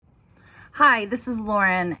Hi, this is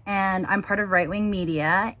Lauren, and I'm part of Right Wing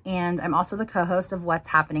Media, and I'm also the co-host of What's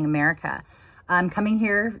Happening America. I'm coming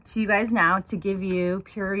here to you guys now to give you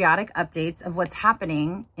periodic updates of what's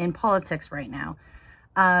happening in politics right now.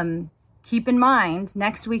 Keep in mind,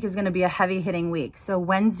 next week is going to be a heavy-hitting week. So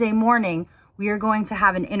Wednesday morning, we are going to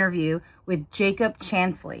have an interview with Jacob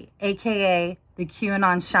Chansley, aka the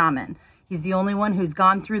QAnon shaman. He's the only one who's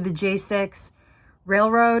gone through the J6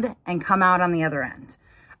 railroad and come out on the other end.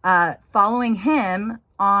 Following him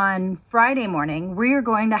on Friday morning, we are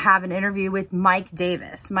going to have an interview with Mike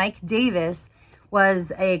Davis. Mike Davis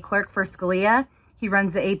was a clerk for Scalia. He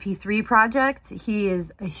runs the AP3 project. He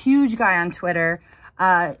is a huge guy on Twitter,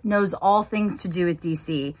 knows all things to do with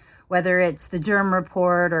DC, whether it's the Durham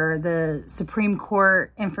report or the Supreme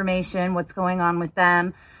Court information, what's going on with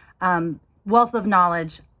them. Wealth of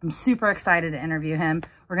knowledge. I'm super excited to interview him.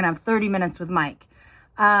 We're going to have 30 minutes with Mike.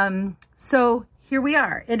 So here we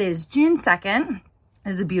are. It is June 2nd. It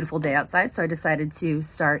is a beautiful day outside, so I decided to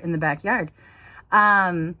start in the backyard.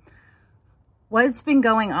 What's been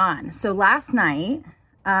going on? So last night,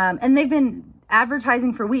 and they've been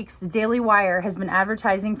advertising for weeks. The Daily Wire has been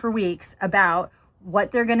advertising for weeks about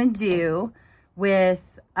what they're going to do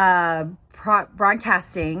with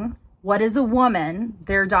broadcasting What Is a Woman,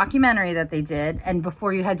 their documentary that they did, and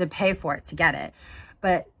before you had to pay for it to get it.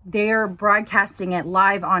 But they're broadcasting it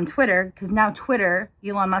live on Twitter because now Twitter,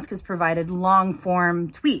 Elon Musk has provided long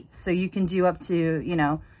form tweets. So you can do up to,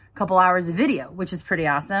 a couple hours of video, which is pretty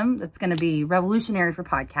awesome. That's going to be revolutionary for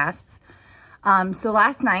podcasts. So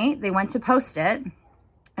last night they went to post it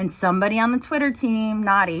and somebody on the Twitter team,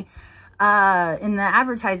 naughty, in the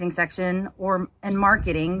advertising section and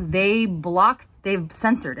marketing, they've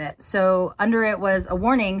censored it. So under it was a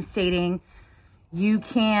warning stating you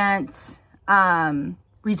can't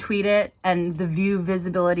retweet it and the view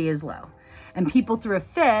visibility is low. And people threw a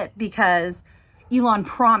fit because Elon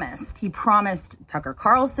promised. He promised Tucker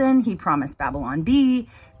Carlson, he promised Babylon Bee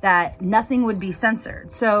that nothing would be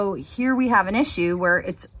censored. So here we have an issue where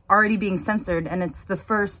it's already being censored and it's the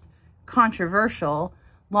first controversial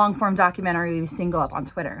long-form documentary we've seen go up on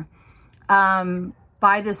Twitter.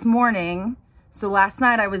 By this morning, so last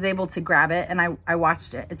night I was able to grab it and I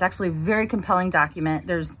watched it. It's actually a very compelling document.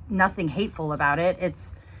 There's nothing hateful about it.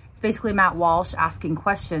 It's basically Matt Walsh asking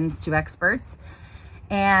questions to experts.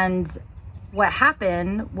 And what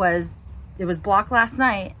happened was it was blocked last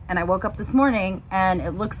night and I woke up this morning and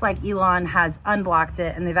it looks like Elon has unblocked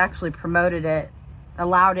it and they've actually promoted it,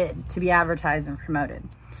 allowed it to be advertised and promoted.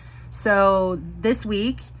 So this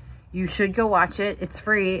week you should go watch it. It's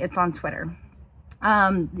free. It's on Twitter.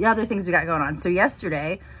 The other things we got going on. So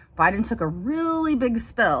yesterday, Biden took a really big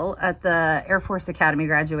spill at the Air Force Academy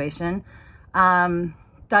graduation,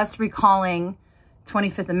 thus recalling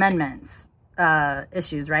 25th Amendment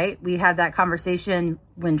issues, right? We had that conversation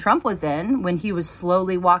when Trump was when he was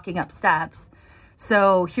slowly walking up steps.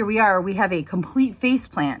 So here we are. We have a complete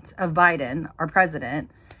faceplant of Biden, our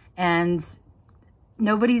president, and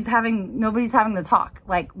nobody's having the talk.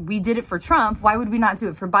 Like, we did it for Trump. Why would we not do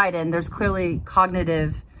it for Biden? There's clearly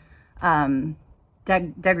cognitive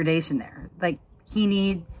degradation there. Like, he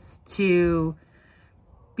needs to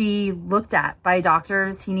be looked at by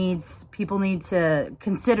doctors. People need to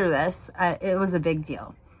consider this. It was a big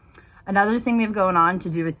deal. Another thing we have going on to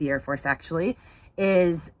do with the Air Force actually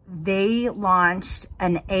is they launched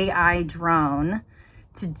an AI drone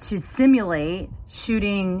to simulate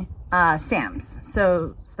shooting SAMs,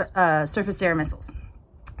 so surface to air missiles.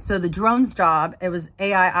 So the drone's job, it was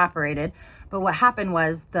AI operated, but what happened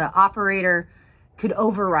was the operator could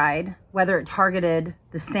override whether it targeted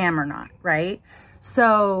the SAM or not, right?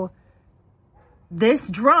 So this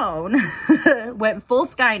drone went full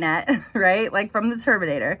Skynet, right? Like from the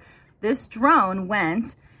Terminator. This drone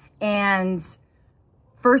went and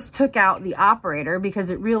first took out the operator because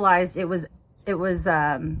it realized it was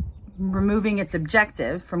removing its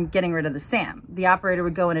objective from getting rid of the SAM. The operator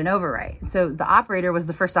would go in and overwrite. So the operator was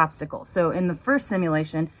the first obstacle. So in the first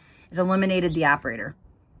simulation, it eliminated the operator.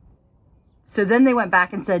 So then they went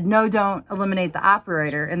back and said, no, don't eliminate the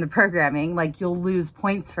operator in the programming. Like, you'll lose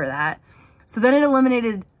points for that. So then it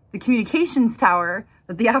eliminated the communications tower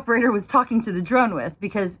that the operator was talking to the drone with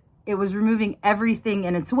because it was removing everything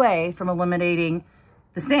in its way from eliminating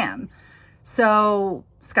the SAM. So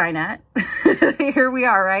Skynet, here we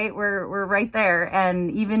are, right? We're right there.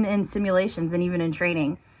 And even in simulations and even in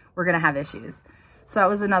training, we're going to have issues. So that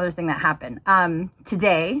was another thing that happened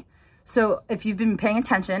today. So if you've been paying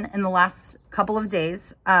attention in the last couple of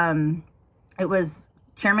days, it was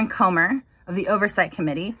Chairman Comer of the Oversight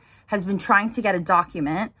Committee has been trying to get a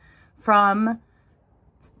document from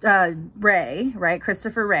Wray, right?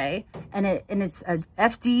 Christopher Wray, and it's a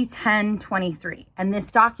FD 1023. And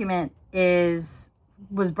this document was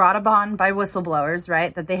brought upon by whistleblowers,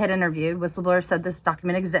 right? That they had interviewed. Whistleblowers said this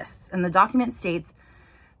document exists. And the document states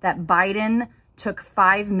that Biden took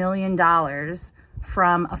 $5 million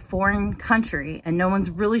from a foreign country, and no one's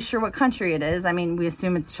really sure what country it is. I mean, we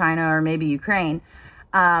assume it's China or maybe Ukraine.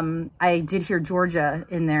 I did hear Georgia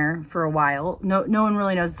in there for a while. No one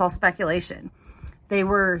really knows. It's all speculation. They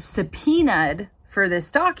were subpoenaed for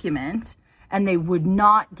this document, and they would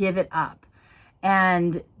not give it up.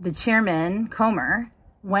 And the chairman, Comer,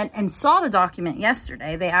 went and saw the document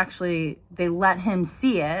yesterday. They let him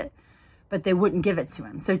see it, but they wouldn't give it to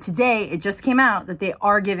him. So today, it just came out that they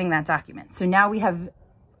are giving that document. So now we have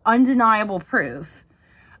undeniable proof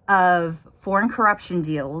of foreign corruption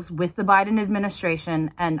deals with the Biden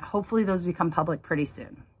administration, and hopefully those become public pretty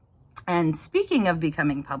soon. And speaking of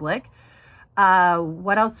becoming public,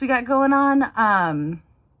 what else we got going on? I'm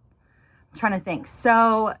trying to think.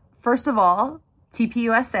 So first of all,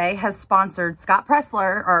 TPUSA has sponsored Scott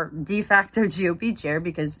Presler, our de facto GOP chair,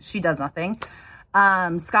 because she does nothing.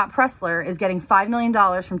 Scott Presler is getting $5 million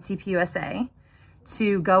from TPUSA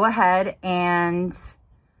to go ahead and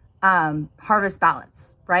harvest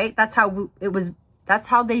ballots, right? That's how that's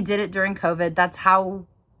how they did it during COVID. That's how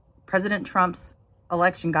President Trump's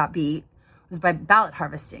election got beat, was by ballot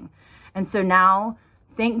harvesting. And so now,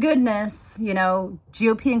 thank goodness,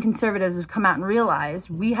 GOP and conservatives have come out and realized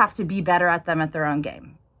we have to be better at them at their own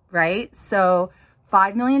game, right? So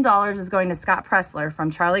 $5 million is going to Scott Presler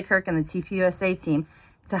from Charlie Kirk and the TPUSA team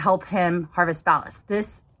to help him harvest ballots.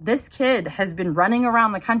 This kid has been running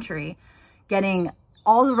around the country getting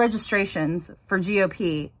all the registrations for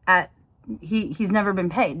GOP he's never been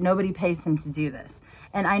paid. Nobody pays him to do this.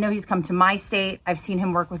 And I know he's come to my state. I've seen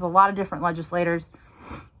him work with a lot of different legislators,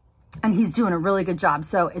 and he's doing a really good job.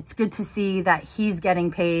 So it's good to see that he's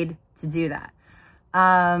getting paid to do that.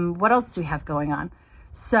 What else do we have going on?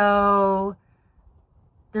 So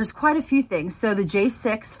there's quite a few things. So the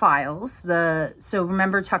J6 files, so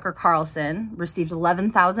remember Tucker Carlson received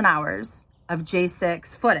 11,000 hours of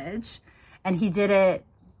J6 footage, and he did it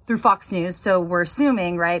through Fox News. So we're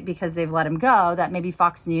assuming, right, because they've let him go, that maybe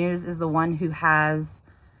Fox News is the one who has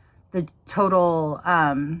the total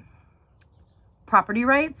property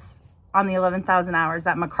rights on the 11,000 hours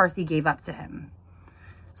that McCarthy gave up to him.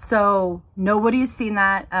 So nobody's seen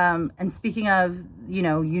that. And speaking of,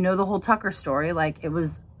 the whole Tucker story, like it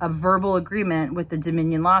was a verbal agreement with the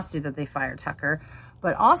Dominion lawsuit that they fired Tucker.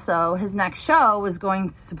 But also his next show was going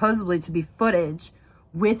supposedly to be footage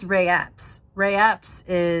with Ray Epps. Ray Epps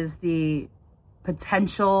is the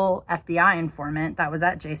potential FBI informant that was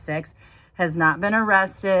at J6, has not been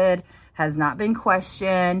arrested, has not been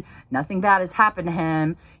questioned, nothing bad has happened to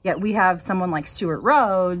him. Yet we have someone like Stuart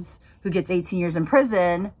Rhodes, who gets 18 years in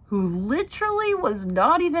prison, who literally was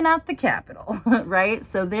not even at the Capitol, right?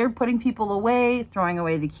 So they're putting people away, throwing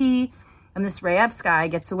away the key, and this Ray Epps guy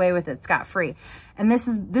gets away with it scot-free. And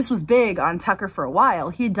this was big on Tucker for a while.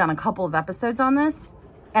 He had done a couple of episodes on this,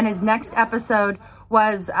 and his next episode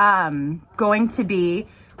was going to be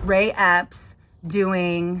Ray Epps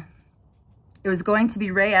doing video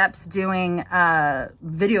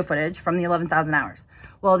footage from the 11,000 hours.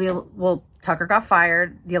 Well, Tucker got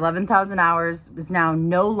fired. The 11,000 hours was now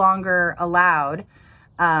no longer allowed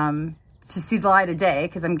to see the light of day,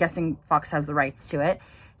 because I'm guessing Fox has the rights to it.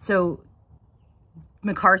 So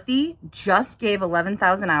McCarthy just gave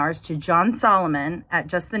 11,000 hours to John Solomon at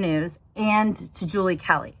Just the News and to Julie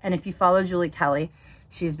Kelly. And if you follow Julie Kelly,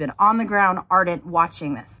 she's been on the ground, ardent,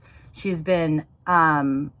 watching this. She's been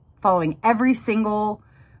following every single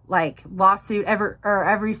lawsuit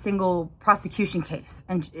every single prosecution case,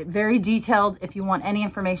 and very detailed. If you want any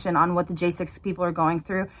information on what the J6 people are going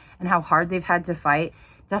through and how hard they've had to fight,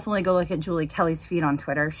 definitely go look at Julie Kelly's feed on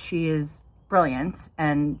Twitter. She is brilliant,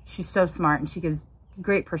 and she's so smart, and she gives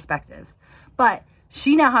great perspectives. But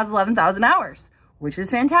she now has 11,000 hours, which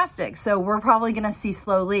is fantastic. So we're probably going to see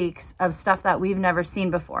slow leaks of stuff that we've never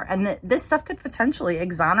seen before. And this stuff could potentially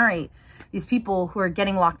exonerate these people who are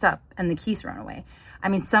getting locked up and the key thrown away. I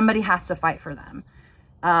mean, somebody has to fight for them.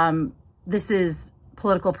 This is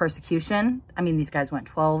political persecution. I mean, these guys went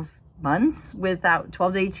 12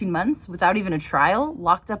 to 18 months without even a trial,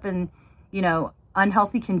 locked up in,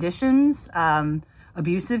 unhealthy conditions,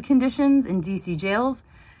 abusive conditions in DC jails.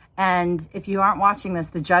 And if you aren't watching this,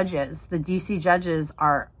 the DC judges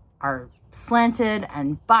are slanted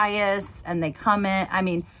and biased, and they come in. I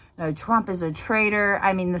mean, Trump is a traitor.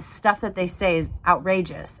 I mean, the stuff that they say is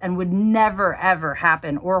outrageous and would never, ever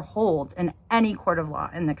happen or hold in any court of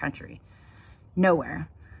law in the country. Nowhere.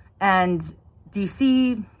 And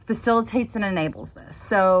DC facilitates and enables this.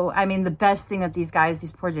 So, I mean, the best thing that these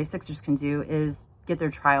poor J6ers can do is get their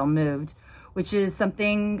trial moved, which is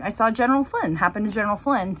something I saw happen to General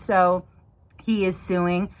Flynn. So he is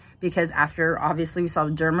suing because after, obviously, we saw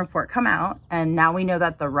the Durham report come out, and now we know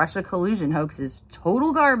that the Russia collusion hoax is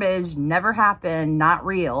total garbage, never happened, not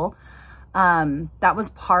real. That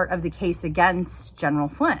was part of the case against General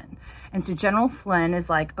Flynn. And so General Flynn is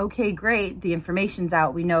like, okay, great, the information's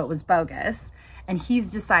out, we know it was bogus. And he's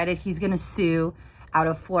decided he's going to sue out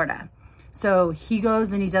of Florida. So he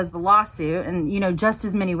goes and he does the lawsuit, and, just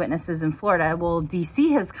as many witnesses in Florida. Well,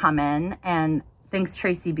 DC has come in, and thanks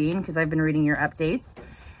Tracy Bean, because I've been reading your updates.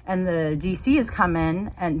 And the DC has come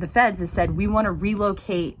in, and the feds has said, we want to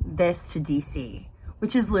relocate this to DC,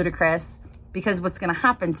 which is ludicrous, because what's going to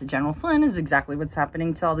happen to General Flynn is exactly what's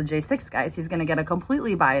happening to all the J6 guys. He's going to get a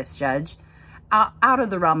completely biased judge out of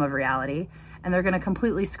the realm of reality, and they're going to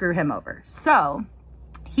completely screw him over. So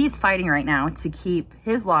he's fighting right now to keep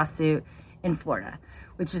his lawsuit in Florida,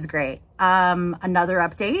 which is great. Another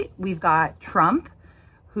update, we've got Trump,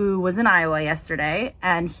 who was in Iowa yesterday,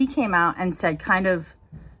 and he came out and said kind of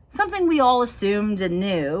something we all assumed and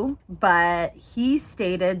knew, but he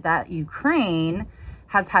stated that Ukraine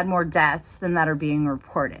has had more deaths than that are being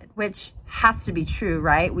reported, which has to be true,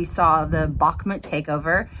 right? We saw the Bakhmut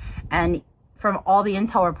takeover, and from all the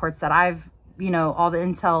intel reports that all the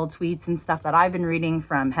intel tweets and stuff that I've been reading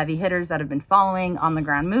from heavy hitters that have been following on the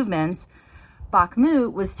ground movements,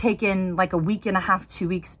 Bakhmut was taken like a week and a half, 2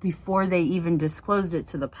 weeks before they even disclosed it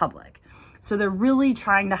to the public. So they're really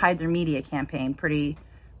trying to hide their media campaign pretty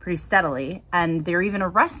steadily. And they're even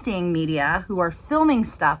arresting media who are filming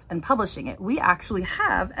stuff and publishing it. We actually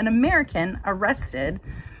have an American arrested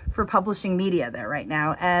for publishing media there right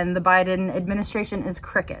now. And the Biden administration is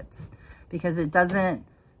crickets because it doesn't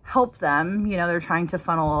help them. They're trying to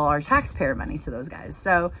funnel all our taxpayer money to those guys.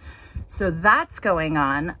 So that's going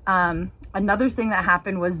on. Another thing that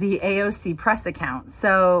happened was the AOC press account.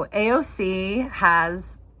 So AOC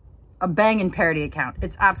has a banging parody account.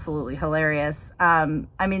 It's absolutely hilarious.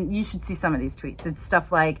 You should see some of these tweets. It's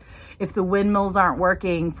stuff like, if the windmills aren't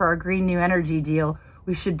working for our green new energy deal,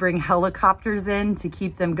 we should bring helicopters in to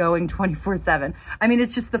keep them going 24/7.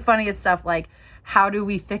 It's just the funniest stuff. Like, how do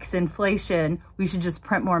we fix inflation? We should just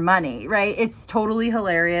print more money, right? It's totally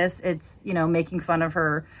hilarious. It's, making fun of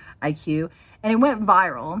her IQ, and it went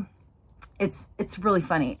viral. It's really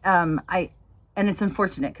funny. And it's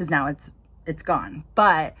unfortunate because now it's gone.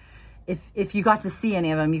 But if you got to see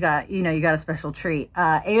any of them, you got a special treat.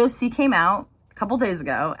 AOC came out a couple days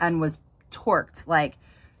ago and was torqued, like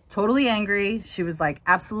totally angry. She was like,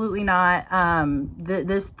 absolutely not.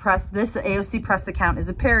 This AOC press account is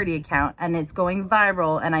a parody account and it's going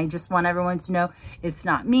viral. And I just want everyone to know it's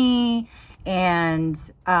not me. And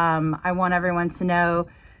I want everyone to know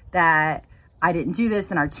that I didn't do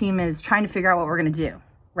this, and our team is trying to figure out what we're going to do,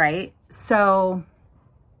 right? So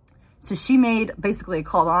she made basically a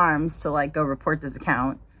call to arms to like go report this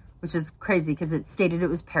account, which is crazy because it stated it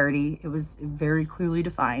was parody. It was very clearly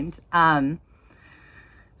defined.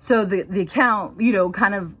 So the account,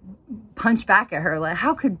 kind of punched back at her, like,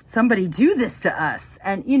 how could somebody do this to us?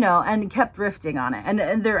 And, and kept riffing on it.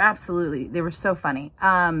 And they were so funny.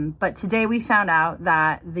 But today we found out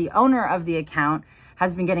that the owner of the account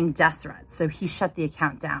has been getting death threats. So he shut the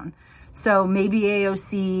account down. So maybe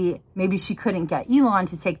AOC, she couldn't get Elon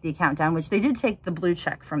to take the account down, which they did take the blue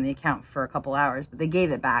check from the account for a couple hours, but they gave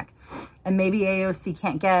it back. And maybe AOC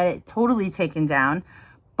can't get it totally taken down,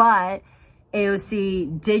 but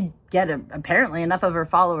AOC did get apparently enough of her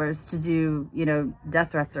followers to do,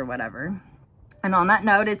 death threats or whatever. And on that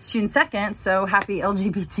note, it's June 2nd, so happy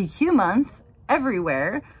LGBTQ month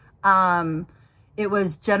everywhere. It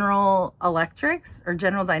was General Electrics or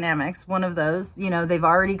General Dynamics, one of those. They've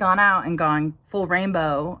already gone out and gone full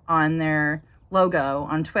rainbow on their logo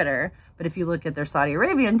on Twitter. But if you look at their Saudi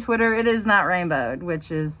Arabian Twitter, it is not rainbowed,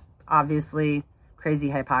 which is obviously crazy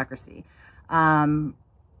hypocrisy.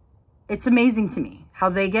 It's amazing to me how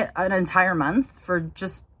they get an entire month for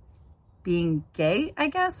just being gay, I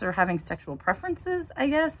guess, or having sexual preferences, I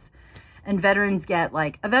guess. And veterans get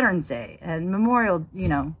like a Veterans Day, and Memorial,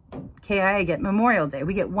 KIA get Memorial Day.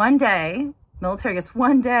 We get 1 day, military gets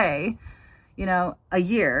 1 day, a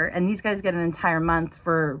year, and these guys get an entire month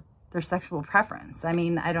for their sexual preference.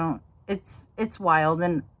 It's wild.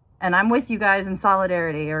 And I'm with you guys in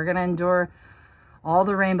solidarity. We're going to endure all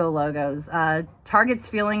the rainbow logos. Target's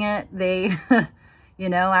feeling it. They,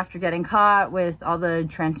 after getting caught with all the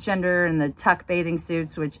transgender and the tuck bathing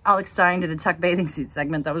suits, which Alex Stein did a tuck bathing suit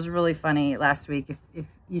segment that was really funny last week. If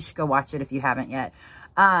you should go watch it if you haven't yet.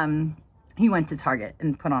 He went to Target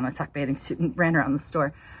and put on a tuck bathing suit and ran around the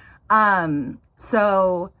store.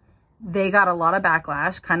 So they got a lot of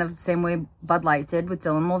backlash, kind of the same way Bud Light did with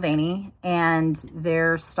Dylan Mulvaney, and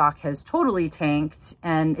their stock has totally tanked.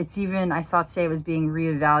 And it's even, I saw today, it was being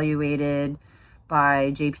reevaluated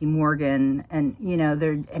by JP Morgan, and you know,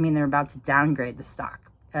 they're about to downgrade the stock.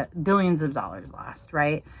 Billions of dollars lost,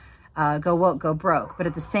 right? Go woke, go broke. But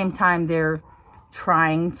at the same time, they're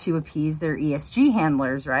trying to appease their ESG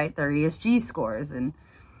handlers, right? Their ESG scores, and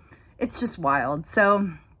it's just wild. So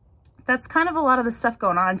that's kind of a lot of the stuff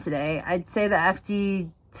going on today. I'd say the FD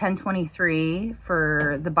 1023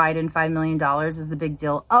 for the Biden $5 million is the big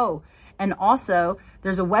deal. Oh, and also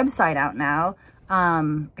there's a website out now.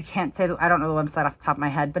 I can't say I don't know the website off the top of my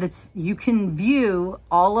head, but you can view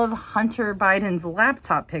all of Hunter Biden's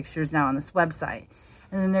laptop pictures now on this website.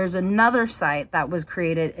 And then there's another site that was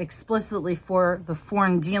created explicitly for the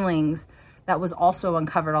foreign dealings that was also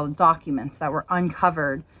uncovered, all the documents that were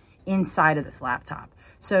uncovered inside of this laptop.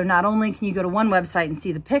 So not only can you go to one website and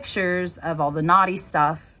see the pictures of all the naughty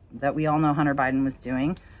stuff that we all know Hunter Biden was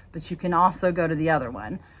doing, but you can also go to the other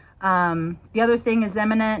one. The other thing is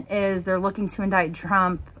imminent is they're looking to indict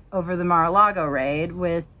Trump over the Mar-a-Lago raid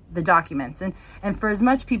with the documents. And for as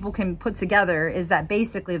much people can put together is that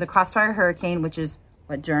basically the Crossfire Hurricane, which is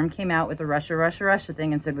what Durham came out with the Russia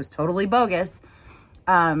thing and said was totally bogus.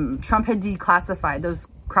 Trump had declassified those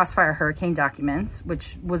Crossfire Hurricane documents,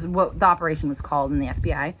 which was what the operation was called in the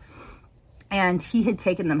FBI. And he had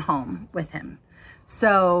taken them home with him.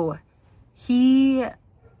 So he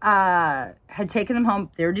had taken them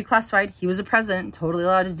home. They were declassified. He was a president, totally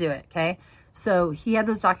allowed to do it. Okay. So he had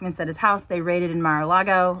those documents at his house. They raided in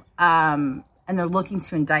Mar-a-Lago, and they're looking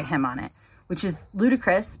to indict him on it, which is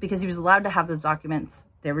ludicrous because he was allowed to have those documents.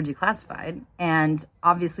 They were declassified. And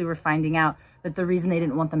obviously we're finding out that the reason they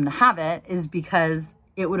didn't want them to have it is because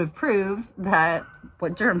it would have proved that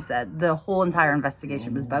what Durham said, the whole entire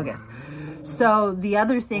investigation was bogus. So the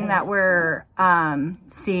other thing that we're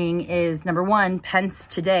seeing is, number one, Pence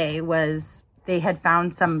today they had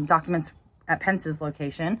found some documents at Pence's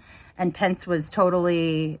location, and Pence was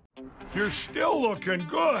totally... You're still looking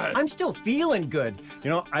good. I'm still feeling good. You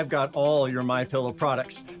know, I've got all your MyPillow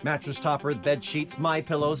products. Mattress topper, bed sheets,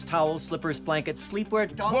 MyPillows, towels, slippers, blankets,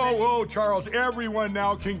 sleepwear, dog beds. Whoa, Charles. Everyone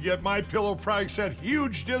now can get MyPillow products at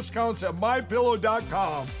huge discounts at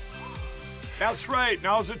MyPillow.com. That's right.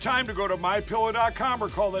 Now's the time to go to MyPillow.com or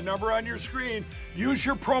call the number on your screen. Use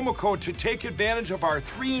your promo code to take advantage of our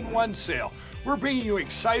 3-in-1 sale. We're bringing you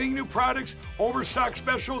exciting new products, overstock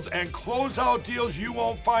specials, and closeout deals you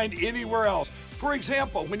won't find anywhere else. For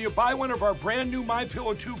example, when you buy one of our brand new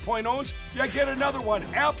MyPillow 2.0s, you get another one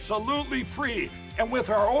absolutely free. And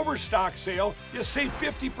with our overstock sale, you save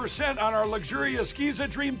 50% on our luxurious Giza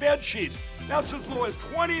Dream bed sheets. That's as low as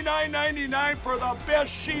 $29.99 for the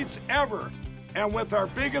best sheets ever. And with our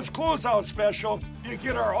biggest closeout special, you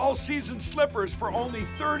get our all-season slippers for only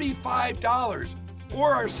 $35.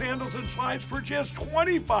 Or our sandals and slides for just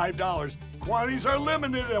 $25. Quantities are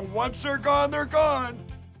limited, and once they're gone, they're gone.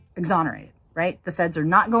 Exonerated, right? The feds are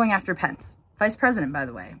not going after Pence, vice president, by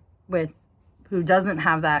the way, who doesn't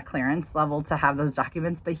have that clearance level to have those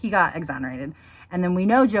documents, but he got exonerated. And then we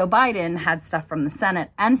know Joe Biden had stuff from the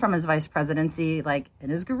Senate and from his vice presidency, like in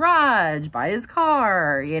his garage, by his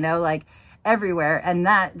car, like everywhere. And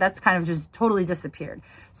that's kind of just totally disappeared.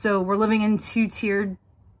 So we're living in two-tiered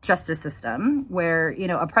justice system where,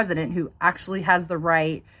 a president who actually has the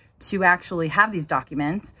right to actually have these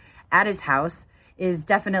documents at his house is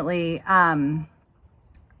definitely,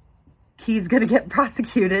 he's going to get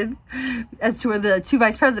prosecuted, as to the two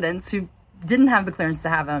vice presidents who didn't have the clearance to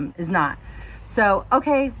have them is not. So,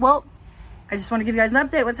 okay, well, I just want to give you guys an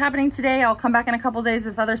update. What's happening today? I'll come back in a couple days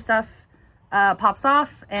if other stuff pops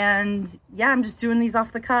off. And yeah, I'm just doing these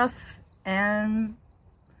off the cuff. And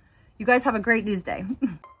you guys have a great news day.